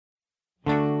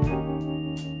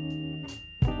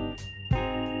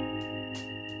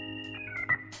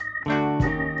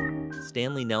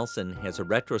Stanley Nelson has a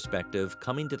retrospective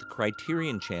coming to the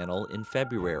Criterion Channel in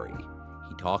February.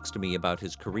 He talks to me about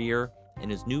his career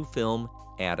and his new film,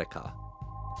 Attica.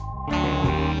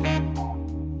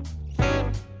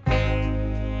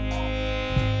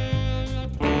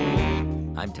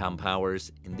 I'm Tom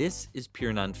Powers, and this is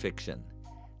Pure Nonfiction.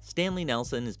 Stanley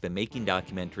Nelson has been making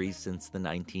documentaries since the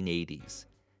 1980s.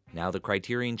 Now the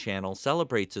Criterion Channel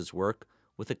celebrates his work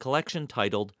with a collection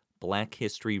titled Black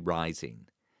History Rising.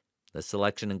 The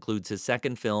selection includes his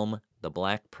second film, The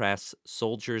Black Press: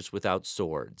 Soldiers Without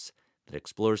Swords, that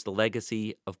explores the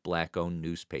legacy of black-owned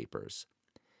newspapers.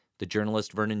 The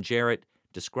journalist Vernon Jarrett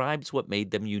describes what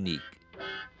made them unique.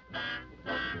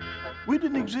 We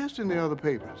didn't exist in the other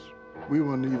papers. We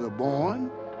were neither born,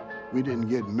 we didn't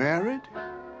get married,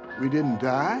 we didn't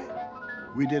die,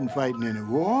 we didn't fight in any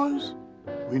wars,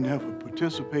 we never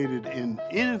participated in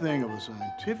anything of a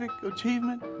scientific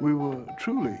achievement. We were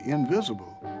truly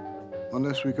invisible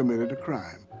unless we committed a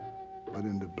crime. But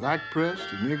in the black press,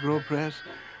 the Negro press,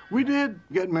 we did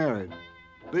get married.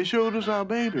 They showed us our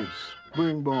babies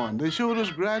being born. They showed us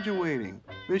graduating.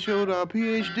 They showed our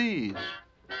PhDs.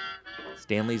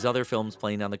 Stanley's other films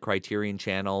playing on the Criterion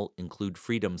Channel include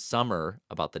Freedom Summer,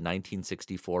 about the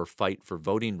 1964 fight for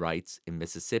voting rights in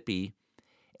Mississippi,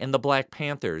 and The Black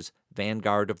Panthers: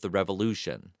 Vanguard of the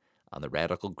Revolution, on the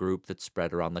radical group that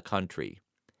spread around the country.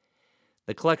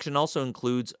 The collection also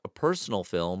includes a personal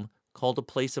film called A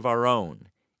Place of Our Own,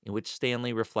 in which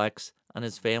Stanley reflects on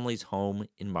his family's home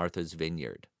in Martha's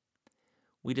Vineyard.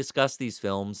 We discuss these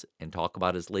films and talk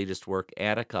about his latest work,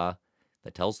 Attica,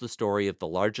 that tells the story of the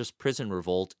largest prison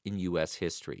revolt in U.S.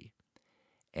 history.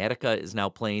 Attica is now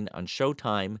playing on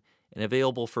Showtime and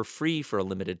available for free for a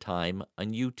limited time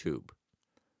on YouTube.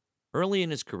 Early in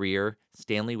his career,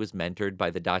 Stanley was mentored by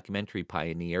the documentary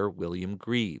pioneer William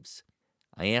Greaves.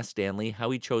 I asked Stanley how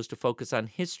he chose to focus on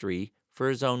history for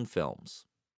his own films.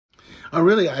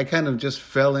 I kind of just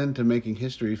fell into making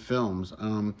history films.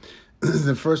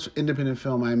 The first independent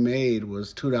film I made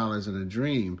was $2 in a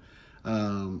Dream,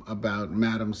 about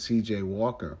Madam C.J.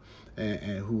 Walker,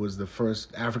 who was the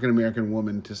first African-American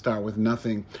woman to start with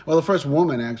nothing. Well, the first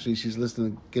woman, actually, she's listed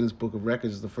in the Guinness Book of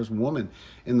Records as the first woman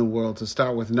in the world to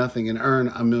start with nothing and earn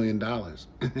 $1 million.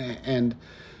 And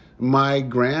my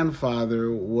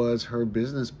grandfather was her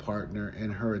business partner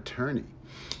and her attorney.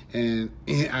 And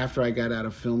after I got out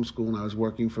of film school and I was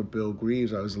working for Bill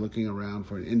Greaves, I was looking around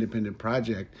for an independent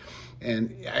project.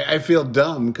 And I feel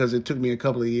dumb because it took me a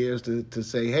couple of years to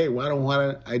say, hey, why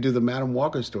don't I do the Madam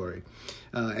Walker story?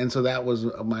 And so that was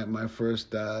my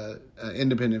first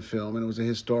independent film, and it was a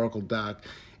historical doc.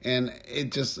 And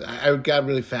I got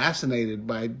really fascinated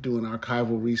by doing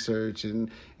archival research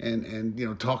and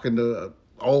talking to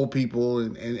old people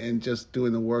and just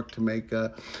doing the work to make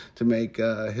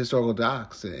historical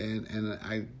docs, and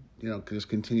I just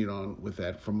continued on with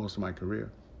that for most of my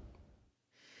career.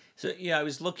 So I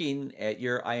was looking at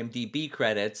your IMDb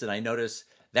credits, and I noticed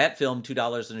that film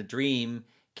 $2 in a Dream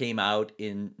came out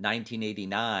in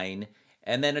 1989,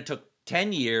 and then it took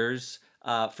 10 years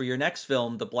for your next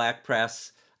film, The Black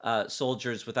Press: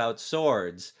 Soldiers Without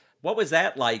Swords. What was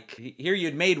that like? Here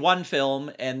you'd made one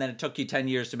film, and then it took you 10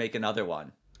 years to make another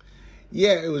one.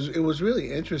 Yeah, it was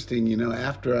really interesting.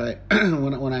 After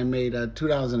when I made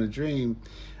 $2 in a Dream,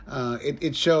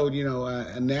 it showed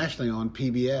nationally on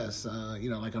PBS.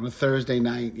 Like on a Thursday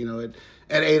night.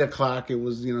 At 8:00 it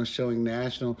was showing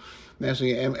nationally.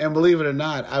 And believe it or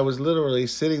not, I was literally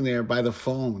sitting there by the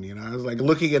phone. I was like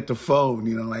looking at the phone.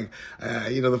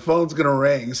 The phone's gonna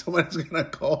ring. Someone's gonna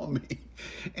call me,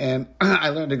 and I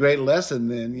learned a great lesson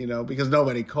then. Because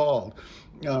nobody called.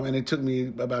 And it took me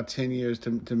about 10 years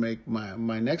to make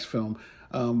my next film.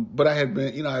 But I had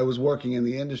been, I was working in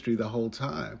the industry the whole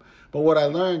time. But what I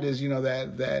learned is,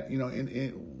 that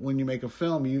when you make a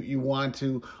film, you want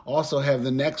to also have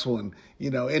the next one,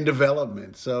 in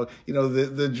development. So,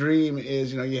 the dream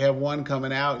is, you have one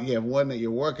coming out, you have one that you're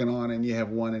working on, and you have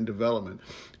one in development.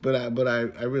 But I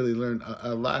really learned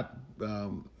a lot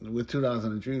with $2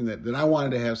 in a Dream that I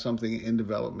wanted to have something in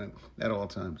development at all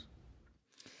times.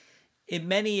 In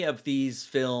many of these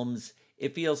films,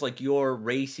 it feels like you're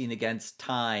racing against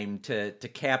time to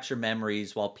capture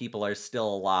memories while people are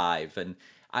still alive. And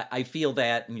I feel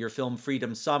that in your film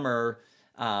Freedom Summer,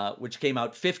 which came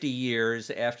out 50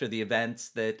 years after the events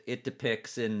that it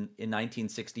depicts in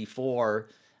 1964.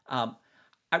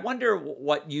 I wonder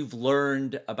what you've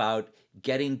learned about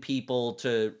getting people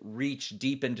to reach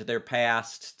deep into their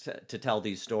past to tell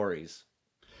these stories.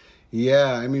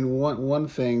 Yeah, I mean, one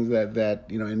thing that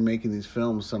in making these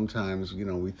films, sometimes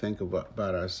we think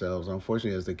about ourselves,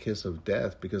 unfortunately, as the kiss of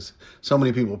death, because so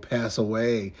many people pass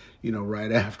away,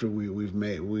 right after we've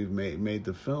made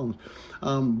the films.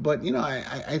 But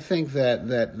I think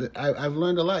that I've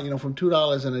learned a lot. From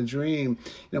 $2 and a Dream,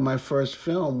 my first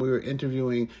film, we were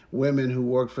interviewing women who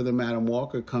worked for the Madam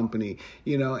Walker Company,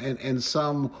 and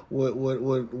some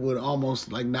would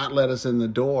almost like not let us in the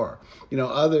door.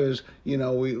 Others,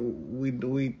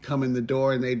 we'd come in the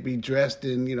door and they'd be dressed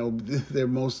in, their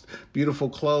most beautiful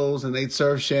clothes, and they'd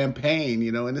serve champagne,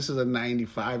 and this is a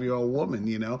 95-year-old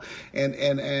woman,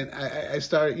 and I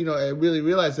started, I really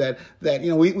realized that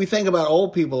we think about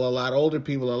older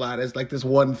people a lot as like this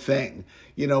one thing,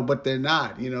 but they're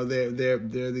not. They're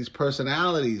these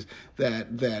personalities that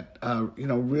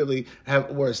really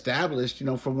were established,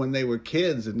 from when they were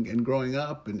kids and growing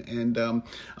up, and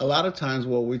a lot of times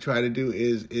what we try to do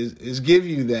is give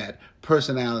you that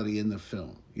personality in the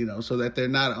film, so that they're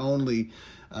not only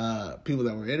people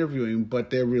that we're interviewing, but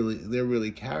they're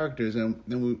really characters, and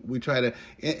then we try to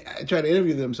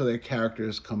interview them so their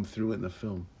characters come through in the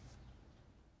film.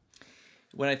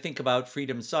 When I think about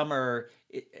Freedom Summer,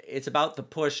 it's about the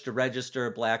push to register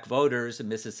Black voters in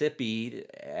Mississippi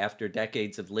after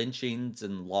decades of lynchings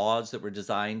and laws that were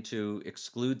designed to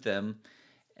exclude them.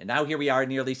 And now here we are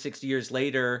nearly 60 years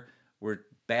later, we're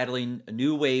battling a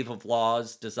new wave of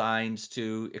laws designed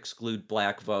to exclude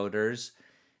Black voters.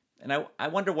 And I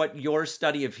wonder what your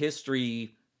study of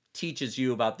history teaches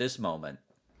you about this moment.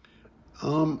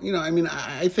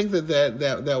 I think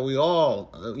that we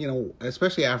all,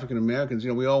 especially African Americans,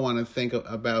 we all want to think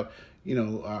about,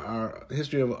 our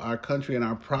history of our country and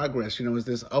our progress, is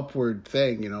this upward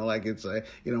thing, like it's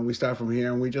we start from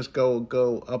here and we just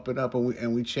go up and up,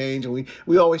 and we change, and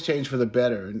we always change for the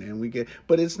better, and we get,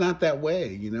 but it's not that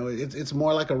way, it's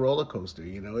more like a roller coaster,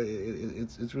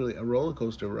 it's really a roller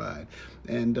coaster ride,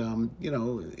 and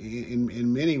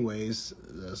in many ways,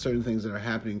 certain things that are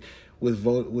happening with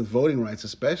voting rights,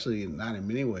 especially, not in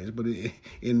many ways, but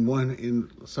in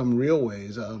some real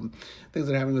ways, things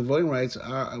that are happening with voting rights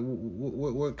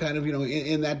we're kind of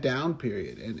in that down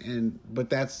period, but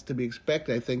that's to be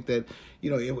expected. I think that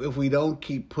if we don't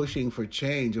keep pushing for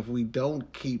change, if we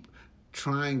don't keep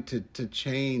trying to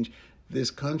change this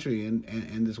country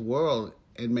and this world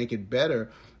and make it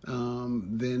better,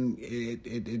 then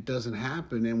it doesn't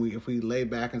happen. And if we lay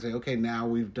back and say, okay, now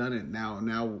we've done it,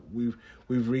 now we've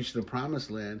reached the promised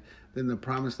land, then the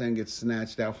promised land gets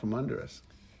snatched out from under us.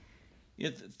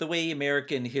 The way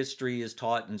American history is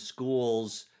taught in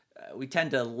schools, we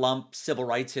tend to lump civil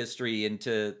rights history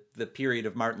into the period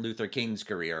of Martin Luther King's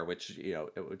career, which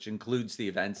includes the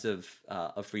events of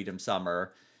Freedom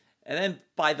Summer. And then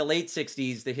by the late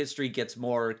 60s, the history gets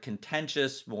more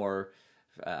contentious, more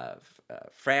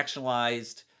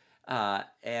fractionalized,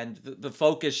 and the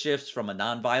focus shifts from a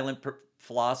nonviolent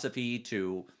philosophy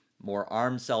to more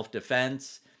armed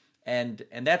self-defense, and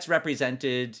that's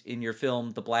represented in your film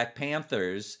The Black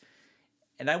Panthers.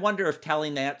 And I wonder if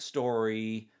telling that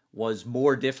story was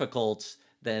more difficult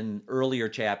than earlier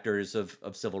chapters of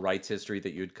civil rights history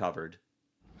that you'd covered.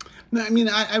 No,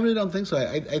 I really don't think so.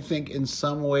 I think in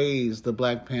some ways the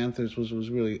Black Panthers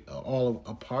was really all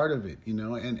a part of it,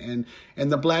 and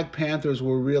the Black Panthers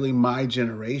were really my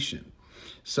generation.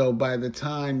 So by the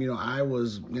time, I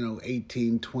was,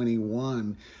 18,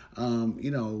 21,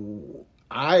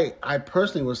 I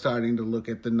personally was starting to look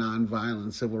at the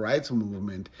nonviolent civil rights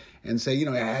movement and say,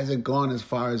 has it gone as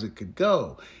far as it could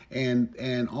go?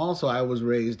 And also I was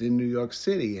raised in New York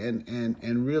City,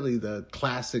 and really the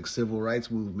classic civil rights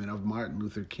movement of Martin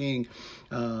Luther King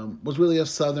was really a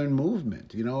Southern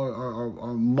movement,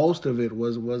 or most of it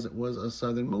was a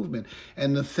Southern movement.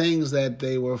 And the things that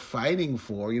they were fighting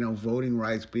for, voting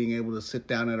rights, being able to sit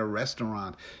down at a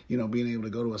restaurant, being able to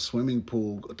go to a swimming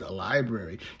pool, go to a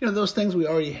library, those things we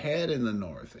already had in the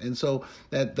North. And so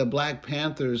that the Black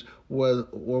Panthers were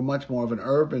much more of an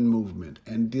urban movement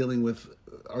and dealing with,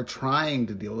 or trying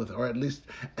to deal with, or at least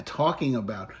talking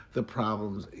about the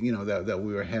problems, that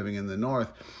we were having in the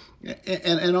North.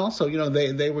 And also,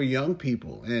 they were young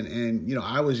people, and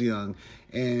I was young,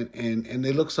 and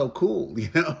they looked so cool,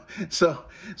 So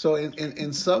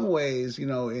in some ways,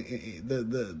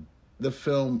 the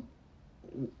film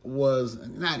was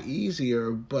not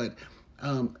easier, but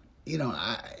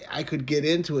I could get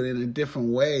into it in a different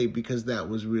way because that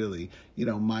was really,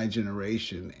 my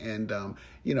generation. And,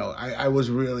 I was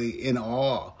really in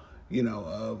awe,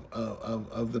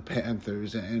 of the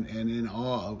Panthers, and in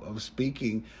awe of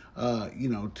speaking,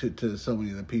 to so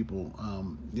many of the people,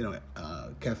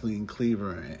 Kathleen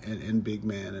Cleaver and Big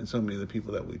Man and so many of the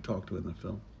people that we talked to in the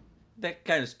film. that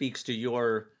kind of speaks to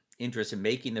your interest in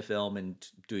making the film and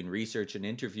doing research and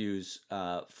interviews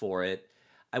for it.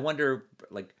 I wonder,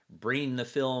 like, bringing the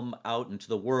film out into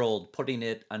the world, putting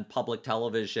it on public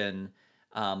television,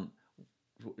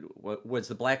 was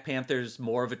the Black Panthers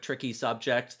more of a tricky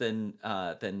subject than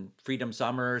Freedom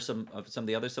Summer or some of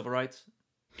the other civil rights?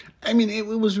 I mean, it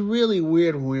was really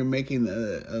weird when we were making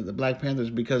the Black Panthers,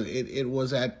 because it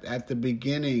was at the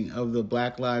beginning of the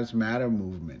Black Lives Matter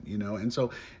movement, and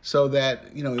so that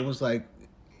it was like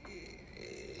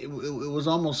it was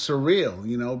almost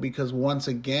surreal, because once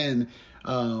again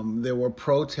there were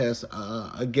protests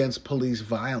against police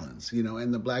violence,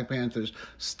 and the Black Panthers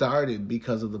started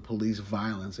because of the police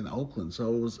violence in Oakland.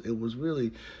 So it was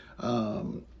really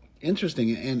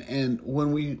interesting. And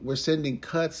when we were sending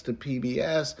cuts to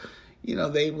PBS,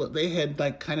 they had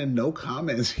like kind of no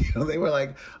comments. They were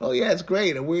like, "Oh yeah, it's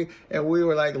great," and we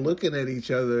were like looking at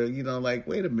each other, like,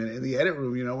 wait a minute, in the edit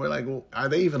room, we're like, well, are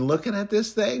they even looking at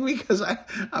this thing? Because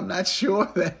I'm not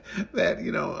sure that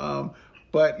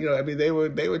but I mean, they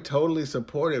were totally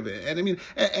supportive, and I mean,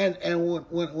 and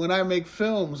when I make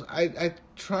films, I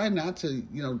try not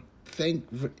to think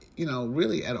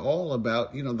really at all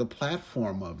about the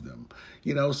platform of them,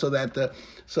 so that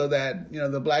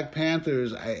the Black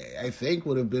Panthers I think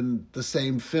would have been the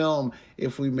same film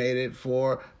if we made it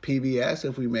for PBS,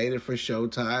 if we made it for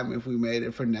Showtime, if we made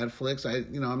it for Netflix.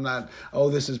 I'm not, oh,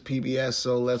 this is PBS,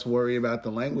 so let's worry about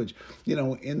the language.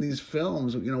 In these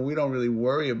films, we don't really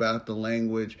worry about the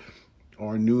language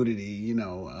or nudity,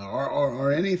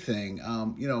 or anything.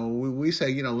 We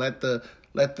say,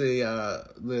 let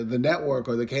the network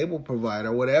or the cable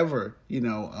provider, whatever,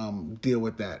 deal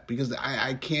with that, because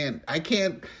I can't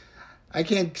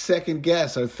second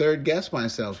guess or third guess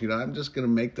myself. I'm just going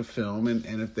to make the film,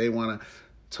 and if they want to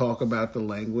talk about the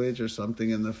language or something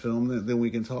in the film, then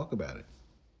we can talk about it.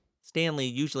 Stanley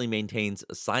usually maintains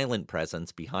a silent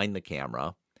presence behind the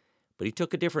camera, but he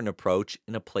took a different approach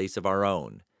in A Place of Our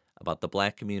Own, about the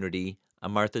Black community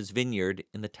on Martha's Vineyard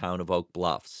in the town of Oak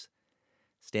Bluffs.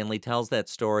 Stanley tells that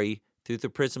story through the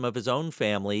prism of his own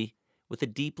family with a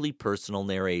deeply personal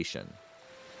narration.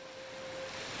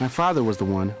 My father was the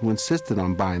one who insisted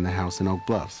on buying the house in Oak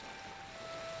Bluffs,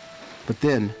 but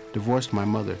then divorced my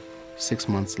mother 6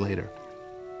 months later.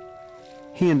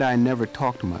 He and I never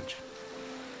talked much,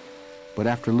 but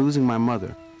after losing my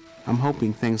mother, I'm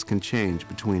hoping things can change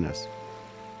between us.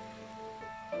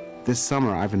 This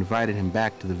summer, I've invited him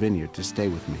back to the vineyard to stay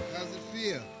with me. How's it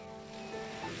feel?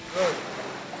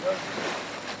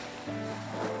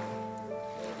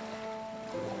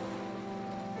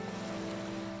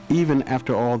 Even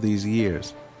after all these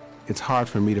years, it's hard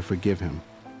for me to forgive him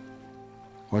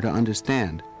or to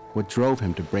understand what drove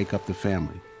him to break up the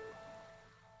family.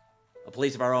 A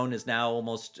Place of Our Own is now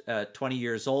almost 20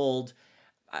 years old.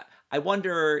 I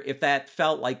wonder if that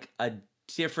felt like a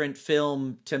different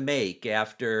film to make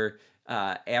after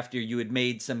you had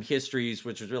made some histories,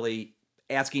 which was really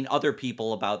asking other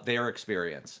people about their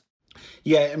experience.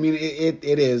 Yeah, I mean, it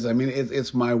is. I mean,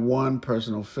 it's my one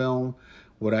personal film.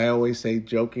 What I always say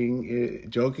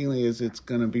jokingly is it's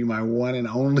going to be my one and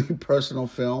only personal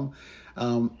film.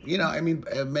 I mean,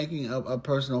 making a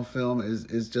personal film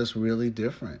is just really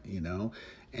different,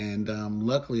 and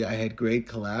luckily I had great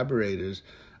collaborators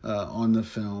on the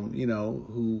film,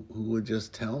 who would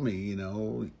just tell me,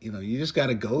 you just got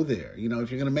to go there. If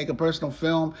you're going to make a personal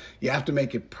film, you have to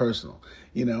make it personal,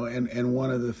 and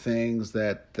one of the things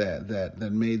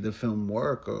that made the film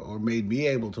work or made me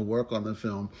able to work on the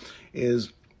film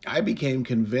is I became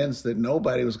convinced that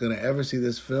nobody was going to ever see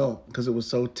this film because it was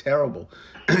so terrible,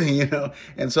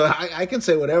 and so I can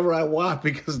say whatever I want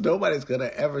because nobody's going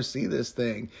to ever see this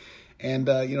thing. And,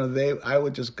 I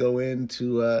would just go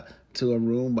into a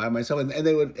room by myself, and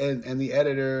they would, and the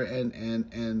editor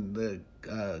and the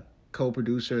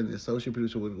co-producer and the associate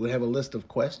producer would have a list of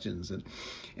questions,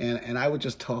 and I would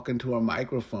just talk into a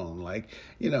microphone, like,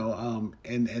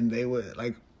 and they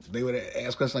would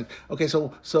ask questions like, okay,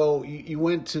 so you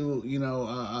went to,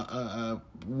 a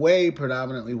way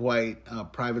predominantly white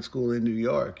private school in New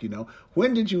York,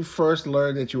 when did you first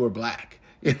learn that you were black?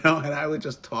 And I would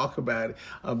just talk about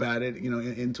it,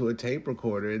 into a tape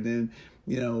recorder. And then,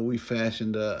 we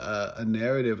fashioned a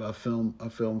narrative, a film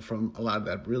from a lot of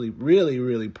that really, really,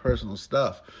 really personal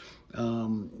stuff.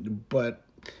 But,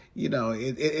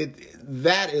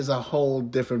 that is a whole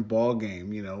different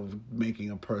ballgame,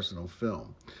 making a personal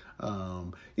film.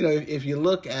 If you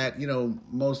look at,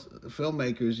 most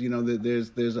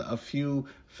filmmakers, there's a few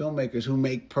filmmakers who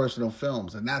make personal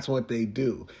films, and that's what they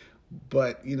do.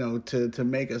 But, to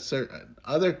make a certain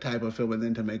other type of film and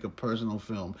then to make a personal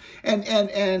film.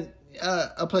 And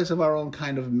a place of our own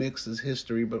kind of mixes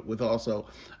history, but with also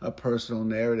a personal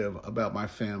narrative about my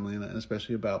family and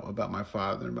especially about my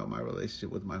father and about my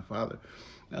relationship with my father.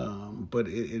 But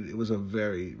it was a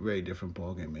very, very different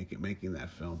ballgame making that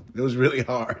film. It was really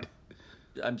hard.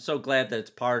 I'm so glad that it's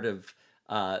part of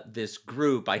this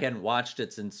group. I hadn't watched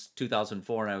it since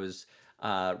 2004, and I was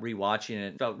rewatching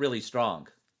it. It felt really strong.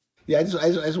 Yeah, I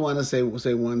just want to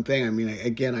say one thing. I mean,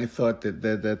 again, I thought that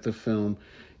the film,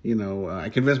 I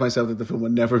convinced myself that the film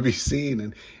would never be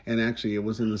seen, and actually it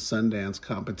was in the Sundance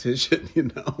competition,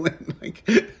 and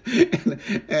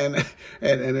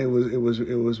it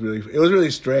was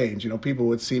really strange. People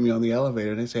would see me on the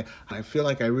elevator and they'd say, "I feel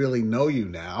like I really know you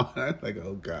now." I'm like,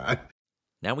 oh God.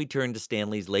 Now we turn to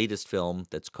Stanley's latest film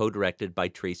that's co-directed by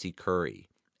Tracy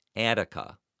Curry,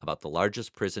 Attica, about the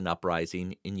largest prison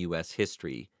uprising in U.S.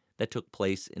 history that took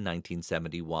place in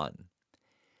 1971.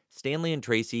 Stanley and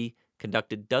Tracy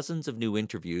conducted dozens of new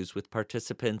interviews with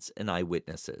participants and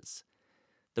eyewitnesses.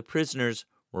 The prisoners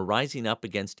were rising up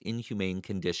against inhumane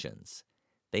conditions.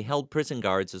 They held prison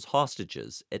guards as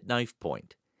hostages at knife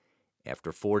point.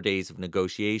 After 4 days of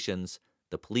negotiations,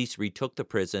 the police retook the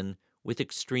prison with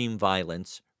extreme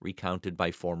violence recounted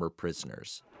by former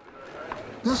prisoners.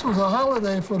 This was a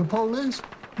holiday for the police.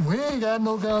 We ain't got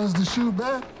no guns to shoot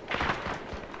back.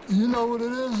 You know what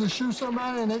it is to shoot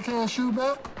somebody and they can't shoot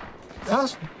back?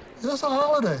 That's a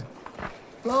holiday.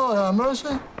 Lord have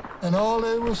mercy. And all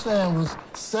they were saying was,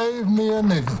 "Save me a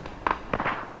nigga."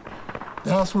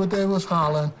 That's what they was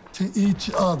hollering to each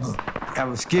other. I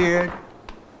was scared.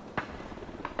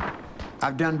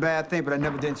 I've done bad things, but I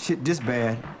never did shit this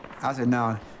bad. I said,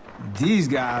 "Now, these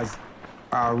guys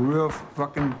are real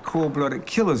fucking cold-blooded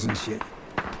killers and shit."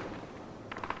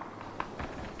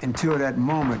 Until that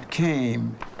moment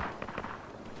came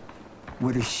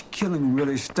where the killing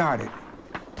really started,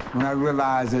 when I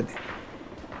realized that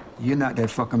you're not that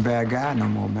fucking bad guy no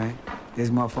more, man.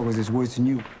 There's motherfuckers that's worse than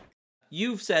you.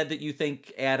 You've said that you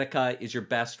think Attica is your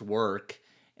best work,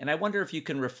 and I wonder if you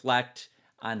can reflect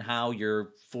on how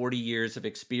your 40 years of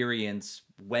experience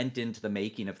went into the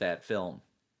making of that film.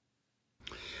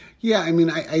 Yeah, I mean,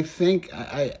 I think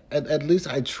I at least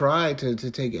I try to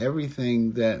take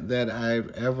everything that I've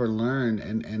ever learned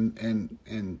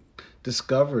and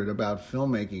discovered about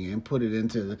filmmaking and put it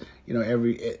into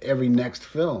every next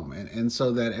film, and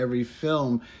so that every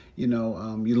film you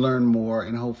learn more,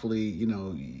 and hopefully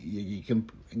you can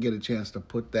get a chance to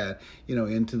put that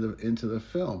into the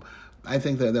film. I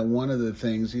think that one of the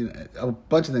things, a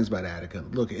bunch of things about Attica.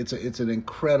 Look, it's an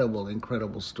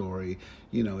incredible story.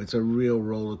 It's a real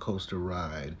roller coaster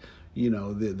ride.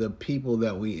 The people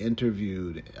that we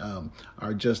interviewed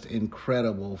are just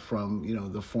incredible, from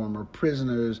the former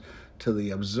prisoners to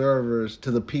the observers to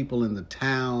the people in the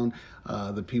town,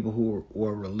 the people who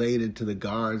were related to the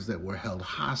guards that were held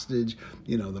hostage,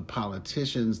 the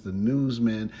politicians, the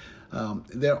newsmen.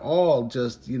 They're all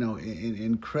just in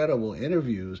incredible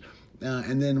interviews.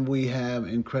 And then we have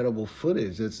incredible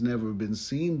footage that's never been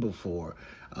seen before,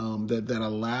 that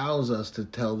allows us to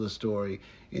tell the story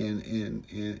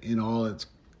in all its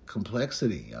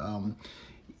complexity. I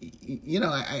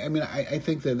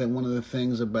think that one of the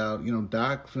things about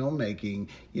doc filmmaking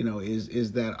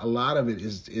is that a lot of it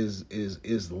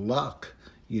is luck.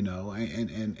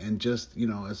 And just,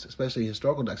 especially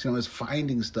historical docs, is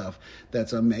finding stuff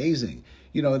that's amazing.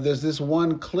 There's this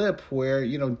one clip where,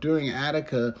 during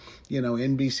Attica,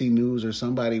 NBC News or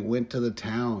somebody went to the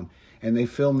town and they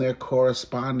filmed their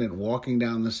correspondent walking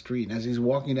down the street. And as he's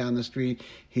walking down the street,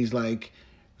 he's like,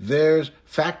 "There's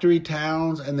factory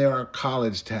towns and there are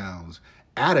college towns.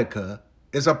 Attica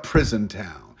is a prison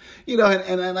town."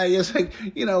 And I just like,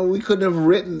 we couldn't have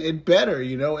written it better,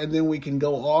 and then we can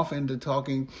go off into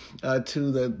talking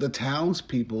to the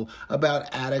townspeople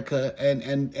about Attica,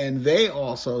 and they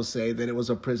also say that it was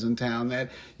a prison town,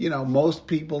 that, most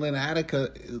people in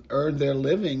Attica earned their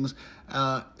livings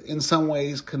in some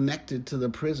ways connected to the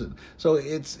prison. So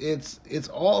it's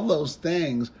all those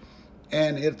things,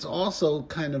 and it's also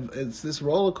it's this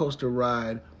roller coaster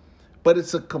ride, but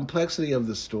it's a complexity of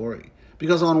the story.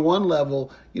 Because on one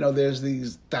level, there's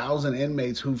these 1,000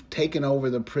 inmates who've taken over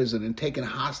the prison and taken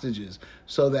hostages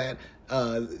so that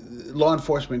law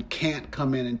enforcement can't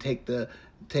come in and take the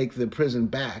prison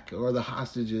back, or the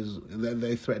hostages, that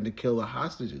they threaten to kill the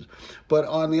hostages. But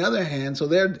on the other hand, so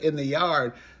they're in the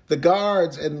yard, the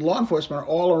guards and law enforcement are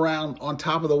all around on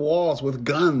top of the walls with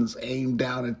guns aimed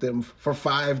down at them for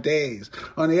 5 days.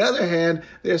 On the other hand,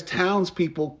 there's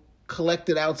townspeople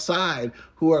collected outside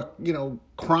who are,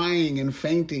 crying and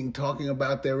fainting, talking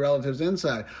about their relatives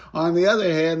inside. On the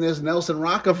other hand, there's Nelson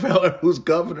Rockefeller, who's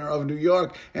governor of New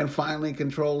York and finally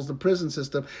controls the prison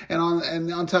system. And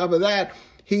on top of that,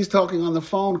 he's talking on the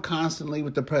phone constantly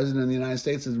with the president of the United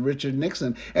States, is Richard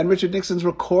Nixon, and Richard Nixon's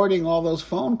recording all those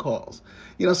phone calls.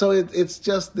 So it's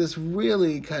just this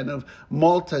really kind of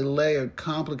multi-layered,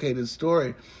 complicated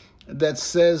story that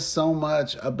says so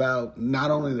much about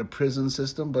not only the prison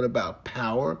system, but about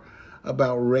power,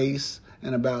 about race,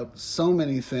 and about so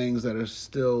many things that are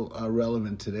still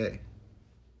relevant today.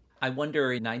 I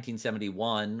wonder in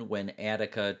 1971, when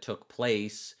Attica took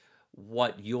place,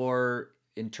 what your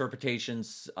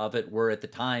interpretations of it were at the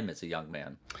time as a young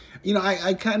man.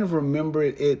 I kind of remember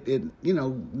it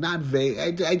not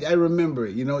vague. I remember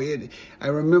it. I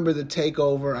remember the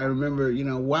takeover. I remember,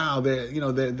 wow,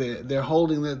 they're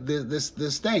holding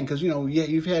this thing, because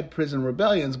you've had prison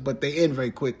rebellions, but they end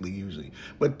very quickly usually.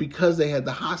 But because they had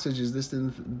the hostages, this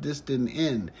didn't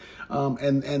end.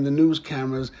 And the news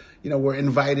cameras, were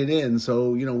invited in,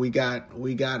 so we got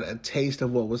a taste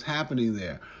of what was happening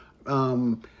there.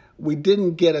 We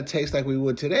didn't get a taste like we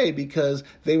would today because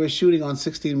they were shooting on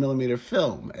 16 millimeter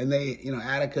film, and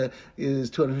Attica is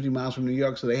 250 miles from New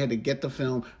York, so they had to get the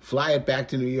film, fly it back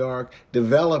to New York,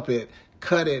 develop it,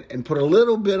 cut it, and put a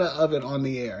little bit of it on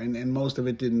the air, and most of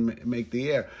it didn't make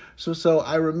the air. So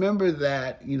I remember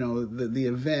that, the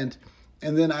event,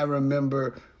 and then I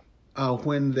remember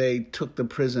when they took the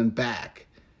prison back.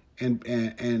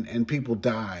 And people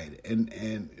died,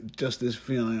 and just this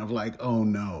feeling of like, oh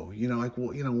no,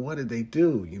 what did they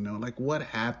do? What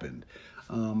happened?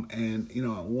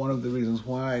 One of the reasons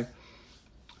why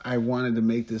I wanted to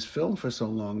make this film for so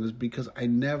long is because I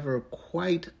never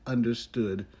quite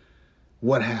understood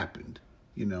what happened,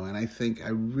 and I think I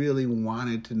really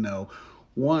wanted to know,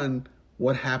 one,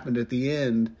 what happened at the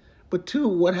end, but two,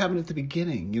 what happened at the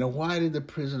beginning? Why did the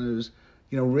prisoners,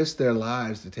 risk their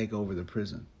lives to take over the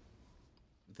prison?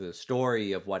 The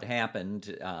story of what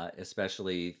happened,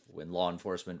 especially when law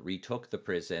enforcement retook the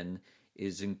prison,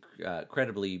 is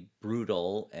incredibly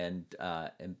brutal, and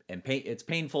it's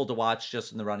painful to watch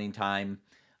just in the running time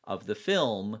of the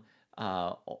film,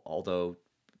 although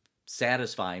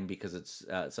satisfying because it's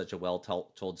such a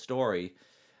well-told story.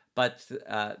 But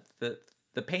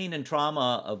the pain and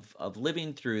trauma of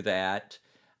living through that,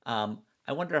 I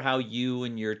wonder how you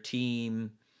and your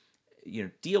team,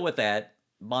 deal with that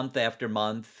month after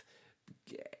month,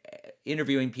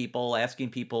 interviewing people, asking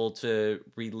people to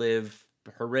relive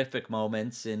horrific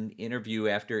moments in interview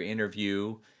after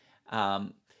interview.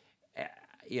 How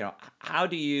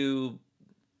do you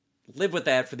live with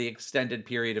that for the extended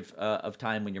period of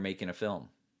time when you're making a film?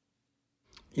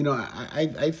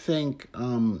 I think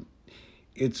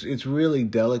it's really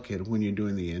delicate when you're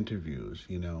doing the interviews,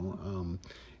 and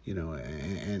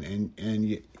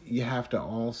you have to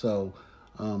also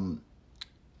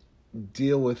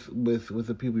deal with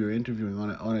the people you're interviewing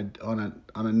on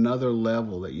another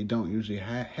level that you don't usually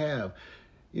have,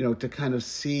 to kind of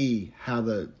see how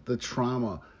the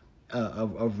trauma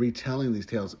of retelling these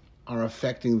tales are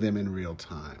affecting them in real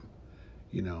time,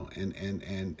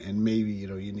 and maybe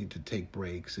you need to take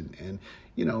breaks and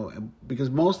because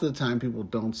most of the time people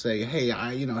don't say, hey,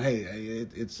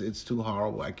 it's too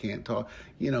horrible, I can't talk,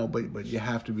 but you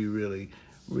have to be really,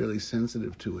 really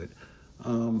sensitive to it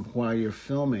while you're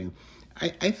filming.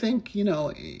 I think,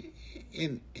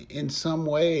 in some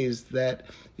ways that,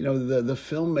 the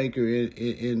filmmaker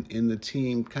in the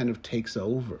team kind of takes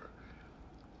over.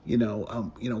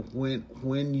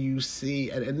 When you see,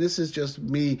 and this is just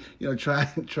me,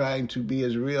 trying to be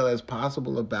as real as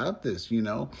possible about this,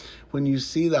 when you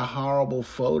see the horrible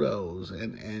photos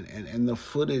and the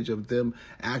footage of them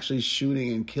actually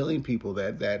shooting and killing people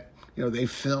that they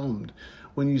filmed,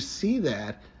 when you see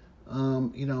that,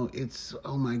 it's,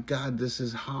 oh my God, this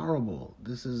is horrible.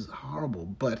 This is horrible.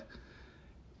 But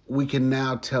we can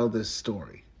now tell this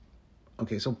story.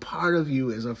 Okay, so part of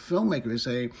you as a filmmaker is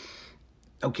saying,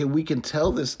 okay, we can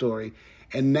tell this story.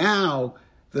 And now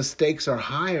the stakes are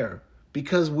higher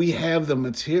because we have the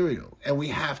material and we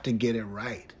have to get it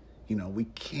right. We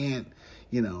can't,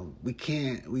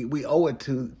 we owe it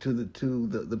to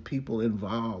the people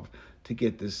involved to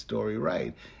get this story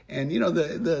right. And,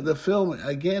 the film,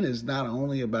 again, is not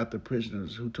only about the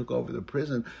prisoners who took over the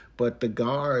prison, but the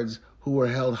guards who were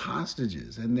held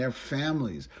hostages and their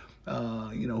families,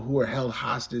 who were held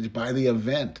hostage by the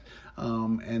event,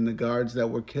 and the guards that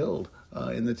were killed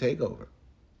in the takeover.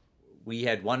 We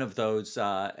had one of those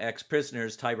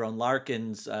ex-prisoners, Tyrone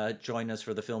Larkins, join us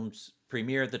for the film's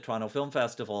premiere at the Toronto Film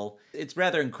Festival. It's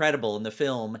rather incredible in the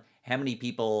film how many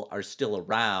people are still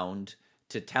around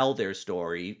to tell their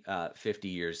story 50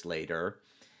 years later.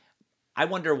 I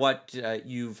wonder what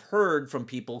you've heard from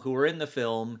people who are in the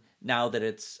film now that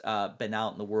it's been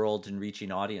out in the world and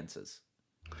reaching audiences.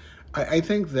 I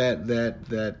think that they're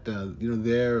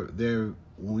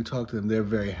when we talk to them, they're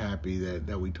very happy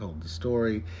that we told the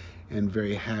story, and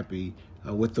very happy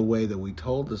with the way that we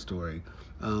told the story.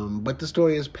 But the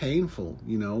story is painful.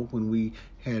 When we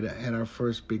had our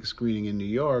first big screening in New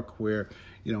York, where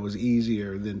it was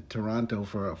easier than Toronto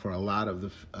for a lot of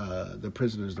the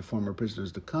prisoners, the former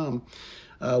prisoners, to come.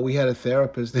 We had a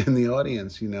therapist in the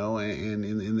audience, and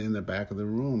in the back of the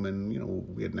room,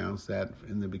 and we announced that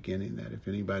in the beginning, that if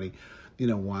anybody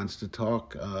wants to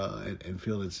talk and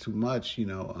feel it's too much,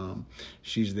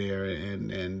 she's there,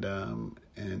 and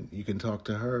you can talk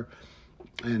to her.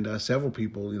 And several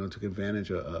people, took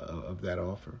advantage of that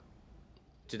offer.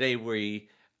 Today we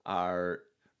are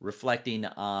reflecting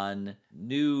on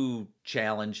new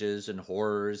challenges and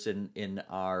horrors in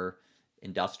our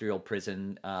industrial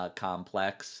prison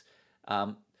complex.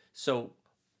 So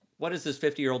what does this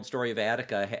 50-year-old story of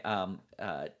Attica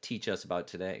teach us about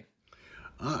today?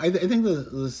 I think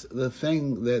the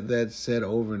thing that's said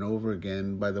over and over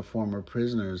again by the former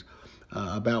prisoners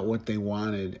about what they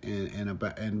wanted,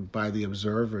 and by the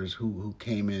observers who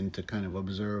came in to kind of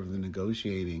observe the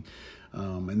negotiating,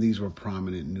 and these were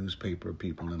prominent newspaper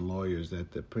people and lawyers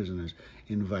that the prisoners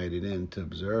invited in to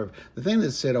observe. The thing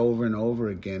that's said over and over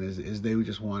again is they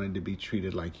just wanted to be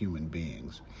treated like human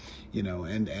beings,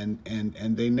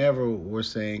 and they never were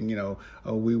saying, oh,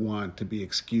 we want to be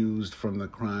excused from the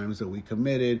crimes that we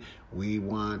committed, we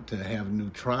want to have new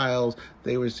trials.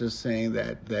 They were just saying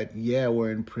that yeah,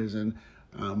 we're in prison,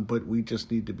 but we just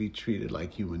need to be treated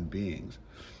like human beings.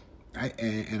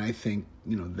 I think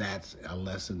that's a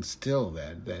lesson still,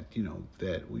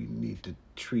 that we need to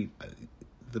treat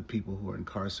the people who are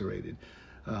incarcerated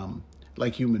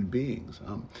like human beings.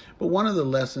 But one of the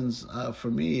lessons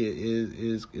for me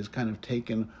is kind of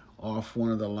taken off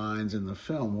one of the lines in the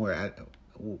film, where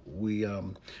we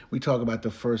talk about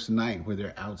the first night where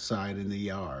they're outside in the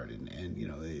yard,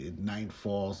 and night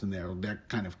falls and they're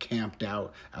kind of camped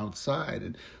out outside,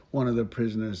 and one of the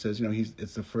prisoners says,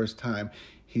 it's the first time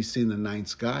he's seen the night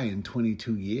sky in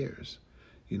 22 years,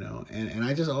 and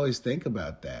I just always think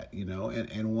about that,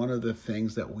 and one of the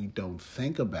things that we don't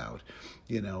think about,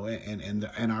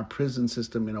 and our prison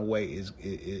system in a way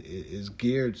is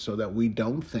geared so that we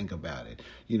don't think about it.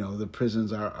 The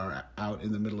prisons are out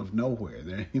in the middle of nowhere.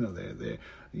 They're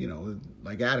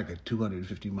like Attica,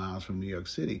 250 miles from New York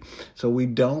City. So we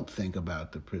don't think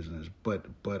about the prisoners, but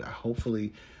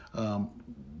hopefully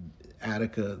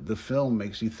Attica, the film,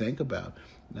 makes you think about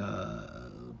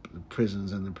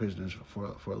prisons and the prisoners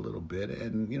for a little bit.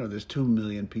 And there's 2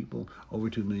 million people, over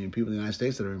 2 million people in the United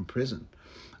States that are in prison,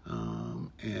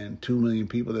 and 2 million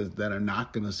people that are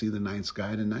not going to see the night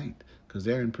sky tonight because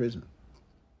they're in prison.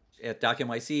 At Doc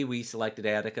NYC, we selected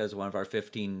Attica as one of our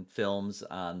 15 films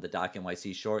on the Doc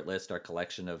NYC shortlist, our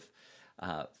collection of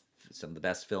some of the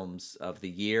best films of the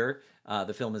year.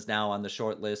 The film is now on the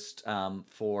shortlist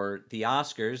for the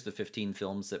Oscars, the 15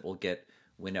 films that will get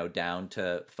winnowed down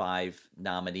to 5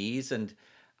 nominees. And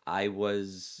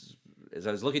as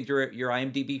I was looking through your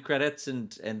IMDb credits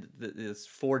and this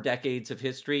 4 decades of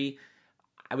history,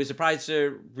 I was surprised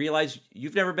to realize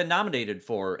you've never been nominated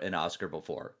for an Oscar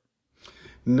before.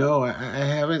 No, I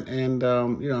haven't, and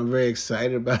I'm very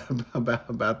excited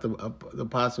about the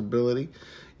possibility.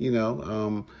 It's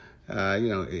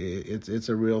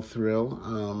a real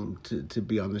thrill to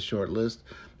be on the short list.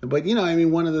 But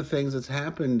one of the things that's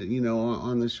happened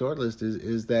on the short list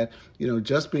is that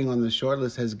just being on the short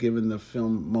list has given the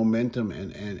film momentum,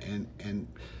 and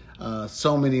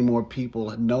so many more people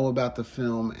know about the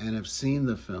film and have seen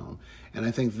the film. And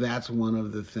I think that's one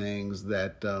of the things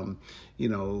that that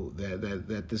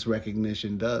this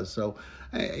recognition does. So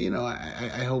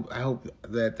I hope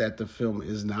that the film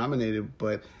is nominated,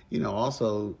 but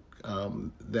also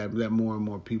that more and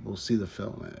more people see the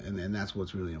film, and that's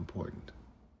what's really important.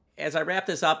 As I wrap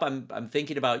this up, I'm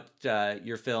thinking about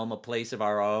your film, A Place of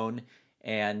Our Own,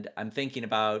 and I'm thinking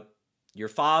about your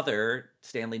father,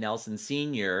 Stanley Nelson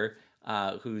Sr.,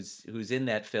 who's in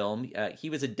that film. He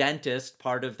was a dentist,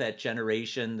 part of that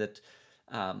generation that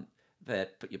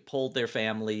pulled their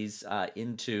families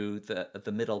into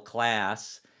the middle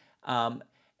class.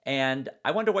 And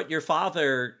I wonder what your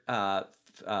father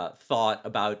thought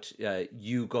about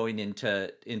you going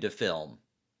into film.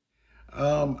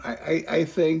 I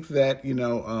think that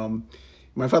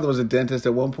my father was a dentist.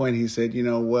 At one point, he said, you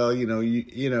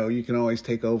can always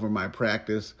take over my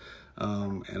practice.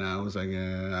 And I was like,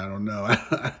 I don't know.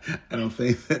 I don't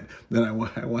think that I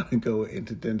want to go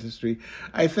into dentistry.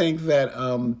 I think that,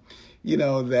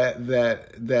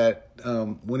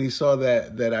 when he saw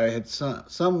that I had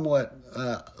somewhat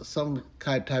some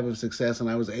type of success, and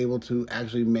I was able to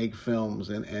actually make films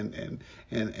and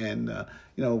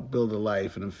build a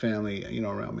life and a family,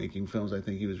 around making films, I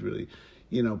think he was really,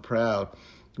 proud.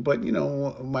 But,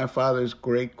 my father's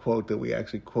great quote that we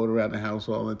actually quote around the house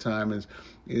all the time is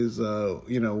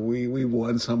we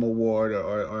won some award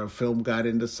or a film got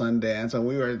into Sundance, and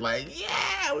we were like,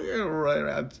 yeah, we were running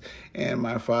around. And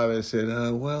my father said,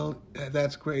 well,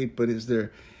 that's great, but is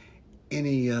there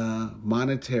any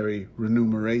monetary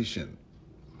remuneration?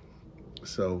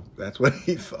 So that's what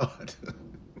he thought.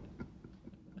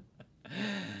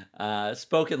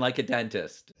 Spoken like a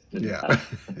dentist. Yeah,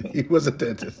 he was a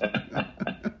dentist.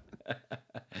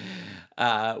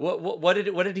 What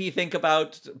did he think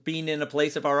about being in A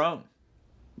Place of Our Own?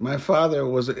 My father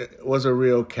was a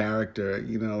real character.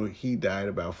 He died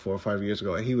about 4 or 5 years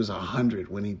ago. He was 100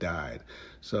 when he died.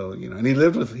 So, and he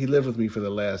lived with me for the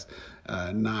last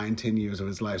 9-10 years of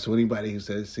his life. So anybody who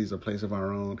sees A Place of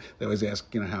Our Own, they always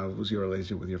ask, how was your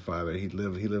relationship with your father? He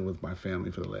lived with my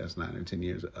family for the last 9 or 10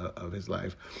 years of his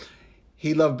life.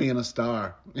 He loved being a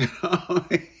star. The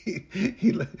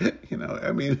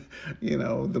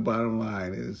bottom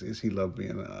line is he loved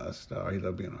being a star. He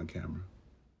loved being on camera.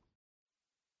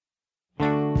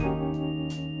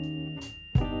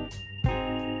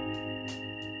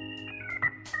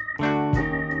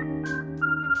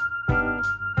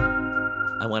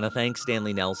 I want to thank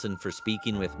Stanley Nelson for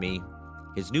speaking with me.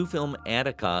 His new film,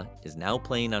 Attica, is now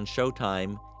playing on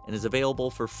Showtime and is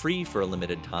available for free for a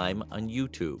limited time on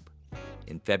YouTube.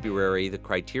 In February, the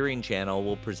Criterion Channel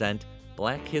will present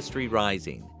Black History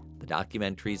Rising, the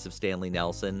documentaries of Stanley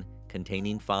Nelson,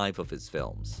 containing 5 of his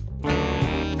films.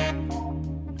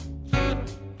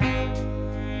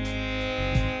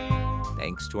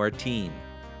 Thanks to our team,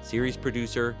 series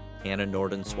producer Hannah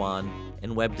Norden-Swan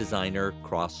and web designer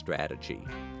Cross Strategy.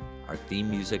 Our theme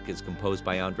music is composed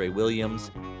by Andre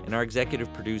Williams, and our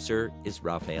executive producer is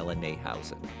Rafaela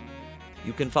Nehausen.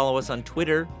 You can follow us on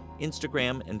Twitter,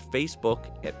 Instagram, and Facebook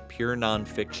at Pure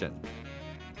Nonfiction.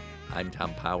 I'm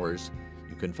Tom Powers.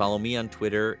 You can follow me on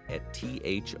Twitter at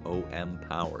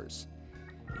THOMPowers.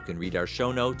 You can read our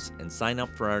show notes and sign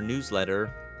up for our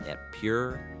newsletter at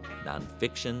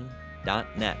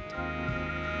purenonfiction.net.